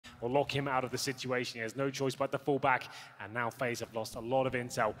will lock him out of the situation. He has no choice but to fall back, and now FaZe have lost a lot of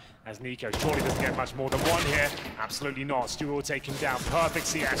intel as niko surely doesn't get much more than one here. Absolutely not. Stu will take him down. Perfect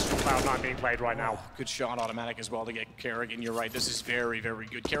CS from Cloud9 being played right now. Good shot, autimatic as well to get karrigan. You're right, this is very, very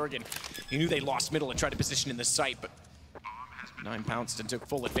good. karrigan, he knew they lost middle and tried to position in the site, but 9 pounced and took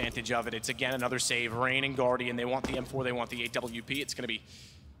full advantage of it. It's again another save. Rain and Guardian, they want the M4, they want the 8WP. It's going to be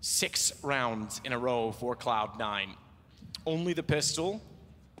 6 rounds in a row for Cloud9. Only the pistol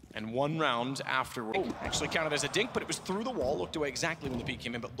and 1 round afterward. Oh, actually counted as a dink, but it was through the wall. Looked away exactly when the peek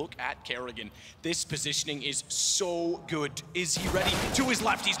came in, but look at karrigan. This positioning is so good. Is he ready? To his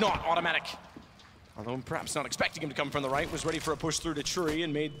left, he's not. Autimatic. Although perhaps not expecting him to come from the right, was ready for a push through to tree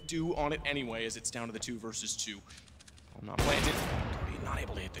and made do on it anyway as it's down to the 2 versus 2. Not planted. Not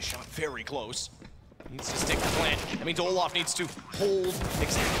able to hit the shot. Very close. Needs to stick the plant. That means Olof needs to hold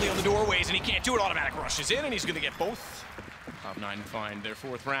exactly on the doorways, and he can't do it. Autimatic rushes in, and he's going to get both. Cloud9 find their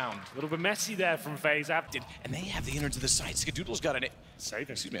 4th round. A little bit messy there from FaZe. And they have the innards of the site. Skadoodle's got an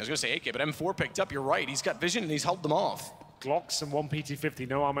saving. Excuse me, I was going to say AK, but M4 picked up. You're right. He's got vision, and he's held them off. Glocks and 1 PT50.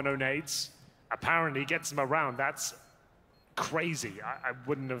 No armor, no nades. Apparently gets him around. That's crazy. I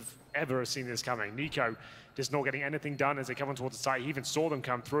wouldn't have ever seen this coming. niko just not getting anything done as they come on towards the site. He even saw them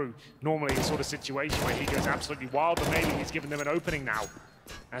come through. Normally, the sort of situation where he goes absolutely wild, but maybe he's given them an opening now,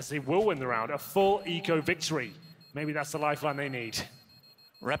 as they will win the round. A full eco victory. Maybe that's the lifeline they need.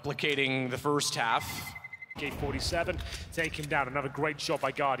 Replicating the first half. K47, take him down. Another great shot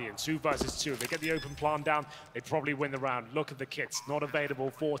by Guardian. 2 versus 2. They get the open plan down. They probably win the round. Look at the kits. Not available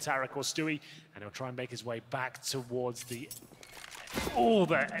for Tarik or Stewie. And he'll try and make his way back towards the... Oh,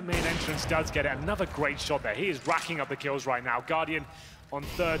 the main entrance does get it. Another great shot there. He is racking up the kills right now. Guardian on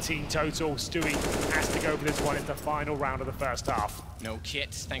 13 total. Stewie has to go for this one. It's the final round of the first half. No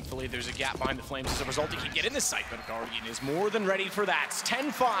kit. Thankfully, there's a gap behind the flames. As a result, he can get in the site, but Guardian is more than ready for that. It's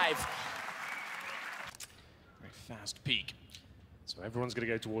 10-5. Very fast peek. So everyone's going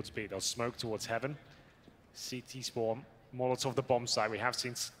to go towards B. They'll smoke towards heaven. CT spawn. Molotov the bomb site. We have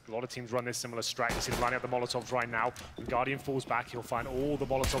seen a lot of teams run this similar strat. You see them lining up the Molotovs right now. When Guardian falls back, he'll find all the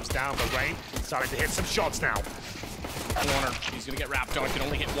Molotovs down. But Rain starting to hit some shots now. Corner. He's going to get wrapped on. Can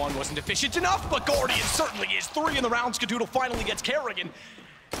only hit 1. Wasn't efficient enough, but Guardian certainly is. 3 in the round. skadoodle finally gets karrigan.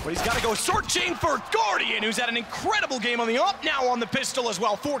 But he's got to go searching for Guardian, who's had an incredible game on the up. Now on the pistol as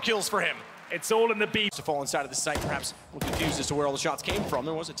well. 4 kills for him. It's all in the B. To fall inside of the site, perhaps a little confused as to where all the shots came from.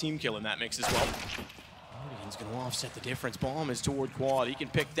 There was a team kill in that mix as well. Guardian's going to offset the difference. Bomb is toward quad. He can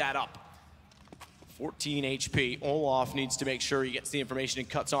pick that up. 14 HP. Olof needs to make sure he gets the information and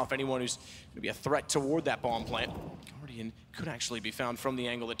cuts off anyone who's going to be a threat toward that bomb plant. Guardian could actually be found from the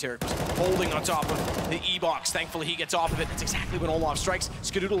angle that Tarik was holding on top of the E-box. Thankfully, he gets off of it. That's exactly when Olof strikes.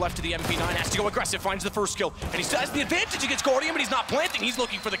 skadoodle left to the MP9, has to go aggressive, finds the first kill, and he still has the advantage against Guardian, but he's not planting. He's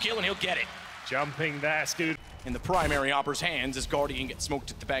looking for the kill, and he'll get it. Jumping there, skadoodle. In the primary opper's hands as Guardian gets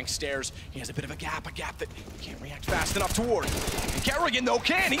smoked at the bank stairs. He has a bit of a gap that he can't react fast enough toward. And karrigan, though,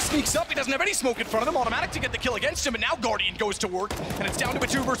 can. He sneaks up. He doesn't have any smoke in front of him. Autimatic to get the kill against him, and now Guardian goes to work. And it's down to a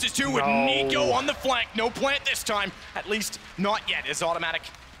 2 versus 2 with niko on the flank. No plant this time. At least not yet, as Autimatic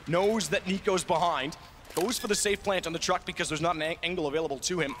knows that niko's behind. Goes for the safe plant on the truck because there's not an angle available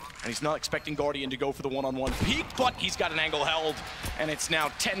to him, and he's not expecting Guardian to go for the one-on-one peek, but he's got an angle held, and it's now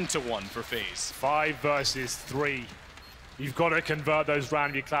 10-1 for FaZe. 5 versus 3. You've got to convert those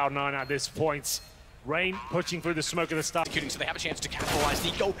round your Cloud9 at this point. Rain pushing through the smoke of the start. So they have a chance to capitalize.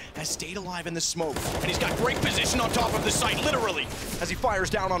 niko has stayed alive in the smoke, and he's got great position on top of the site, literally. As he fires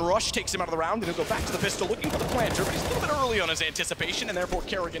down on Rush, takes him out of the round, and he'll go back to the pistol looking for the planter, but he's a little bit early on his anticipation, and therefore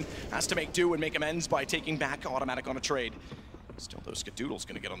karrigan has to make do and make amends by taking back autimatic on a trade. Still, though, skadoodle's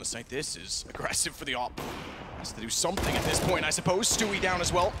going to get on the site. This is aggressive for the op. Has to do something at this point, I suppose. Stewie down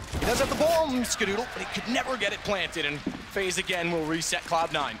as well. He does have the bomb, skadoodle, but he could never get it planted, and FaZe again will reset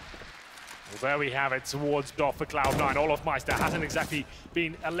Cloud9. Well, there we have it towards off for Cloud9. olofmeister hasn't exactly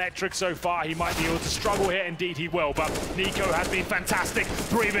been electric so far. He might be able to struggle here. Indeed, he will. But niko has been fantastic.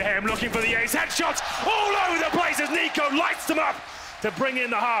 3 for him, looking for the ace. Headshots all over the place as niko lights them up to bring in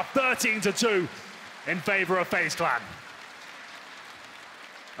the half. 13-2 in favor of FaZe Clan.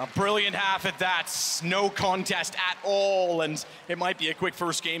 A brilliant half at that. No contest at all. And it might be a quick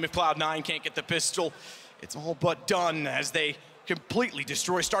first game if Cloud9 can't get the pistol. It's all but done as they completely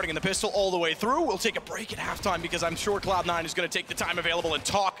destroy, starting in the pistol all the way through. We'll take a break at halftime because I'm sure Cloud9 is going to take the time available and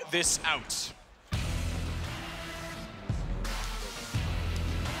talk this out.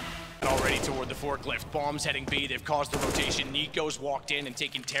 Already toward the forklift. Bombs heading B. They've caused the rotation. niko's walked in and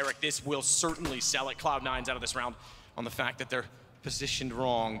taken Tarik. This will certainly sell it. Cloud9's out of this round on the fact that they're positioned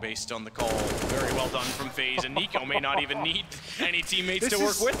wrong based on the call. Very well done from Faze, and niko may not even need any teammates to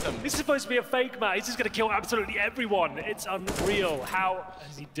work with them. This is supposed to be a fake match. He's just going to kill absolutely everyone. It's unreal. How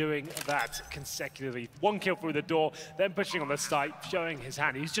is he doing that consecutively? One kill through the door, then pushing on the site, showing his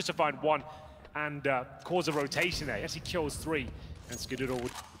hand. He's just to find one and cause a rotation there. He actually kills three, and skadoodle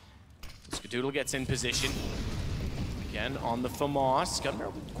would... skadoodle gets in position. Again, on the FAMAS. Got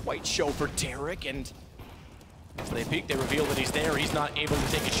to quite show for tarik, and as they peek, they reveal that he's there. He's not able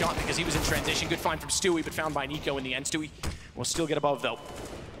to take a shot because he was in transition. Good find from Stewie, but found by niko in the end. Stewie will still get above, though.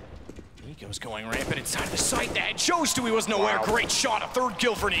 niko's going rampant inside the site. That shows Stewie was nowhere. Wow. Great shot. A third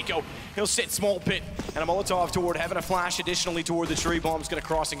kill for niko. He'll sit small pit, and a Molotov toward heaven. A flash additionally toward the tree. Bomb's going to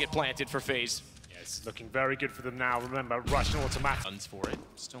cross and get planted for Faze. Yes, looking very good for them now. Remember, Russian automatic. Guns for it.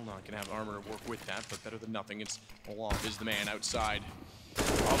 Still not going to have armor to work with that, but better than nothing. It's Olaf is the man outside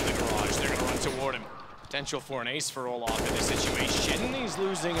of the garage. They're going to run toward him. Potential for an ace for Olaf in this situation. He's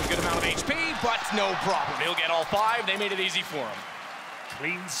losing a good amount of HP, but no problem. He'll get all 5. They made it easy for him.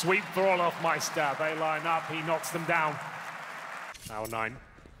 Clean sweep for olofmeister. They line up. He knocks them down. Cloud9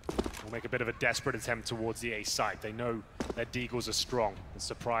 will make a bit of a desperate attempt towards the A site. They know their deagles are strong. The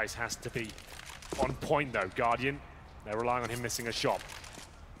surprise has to be on point, though. Guardian, they're relying on him missing a shot.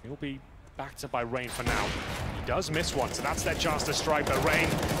 He'll be backed up by Rain for now. He does miss one, so that's their chance to strike. But Rain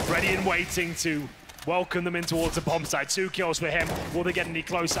ready and waiting to welcome them in towards the bomb site. 2 kills for him. Will they get any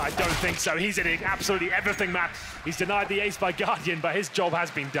closer? I don't think so. He's in absolutely everything, Matt. He's denied the ace by Guardian, but his job has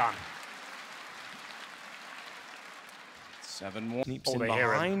been done. 7 more. Sneaks in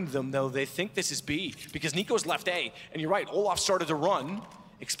behind them, though. They think this is B, because niko's left A. And you're right, Olaf started to run,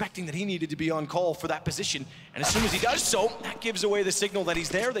 expecting that he needed to be on call for that position. And as soon as he does so, that gives away the signal that he's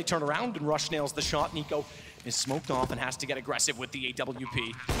there. They turn around and rush nails the shot. niko is smoked off and has to get aggressive with the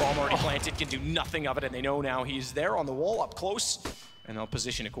AWP. Bomb already planted, can do nothing of it, and they know now he's there on the wall up close, and they'll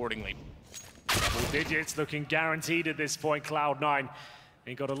position accordingly. Double digits looking guaranteed at this point. Cloud9,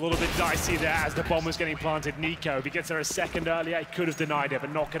 he got a little bit dicey there as the bomb was getting planted. niko, if he gets there a second earlier, he could have denied it,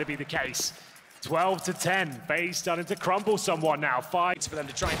 but not going to be the case. 12-10, Faze starting to crumble somewhat now. 5 for them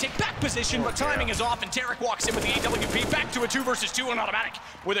to try and take back position, but timing is off, and tarik walks in with the AWP back to a 2 versus 2 on automatic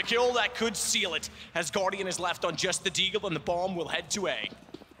with a kill that could seal it, as Guardian is left on just the deagle, and the bomb will head to A.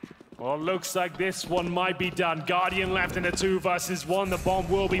 Well, looks like this one might be done. Guardian left in a 2 versus 1. The bomb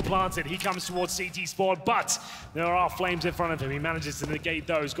will be planted. He comes towards CT Sport, but there are flames in front of him. He manages to negate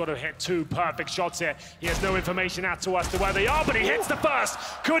those. Got to hit 2 perfect shots here. He has no information out to us to where they are, but he hits the first.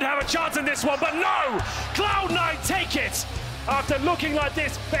 Could have a chance in this one, but no! Cloud9 take it! After looking like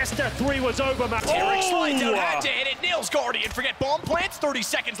this, best of 3 was over, Matt. tarik slides out, had to hit it. Nails Guardian. Forget bomb plants. 30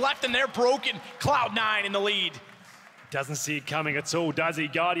 seconds left, and they're broken. Cloud9 in the lead. Doesn't see it coming at all, does he?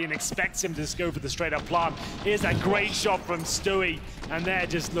 Guardian expects him to just go for the straight-up plant. Here's that great shot from Stewie, and they're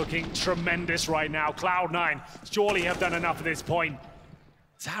just looking tremendous right now. Cloud9 surely have done enough at this point.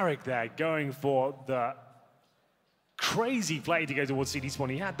 Tarik there going for the crazy play to go towards CD Spawn.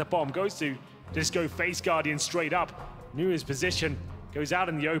 He had the bomb, goes to just go face Guardian straight up. Knew his position, goes out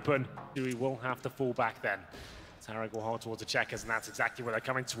in the open. Stewie will have to fall back then. Tarik will hold towards the checkers, and that's exactly where they're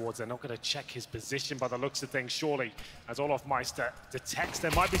coming towards. They're not going to check his position by the looks of things, surely, as olofmeister detects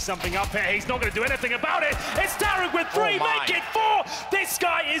there might be something up here. He's not going to do anything about it. It's Tarik with 3, make it 4! This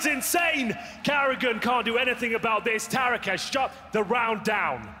guy is insane! Karrigan can't do anything about this. Tarik has shut the round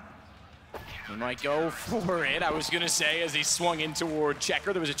down. He might go for it, I was going to say, as he swung in toward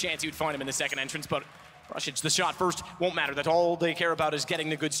Checker. There was a chance he would find him in the second entrance, but Rush hits the shot first. Won't matter. That's all they care about is getting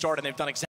the good start, and they've done exactly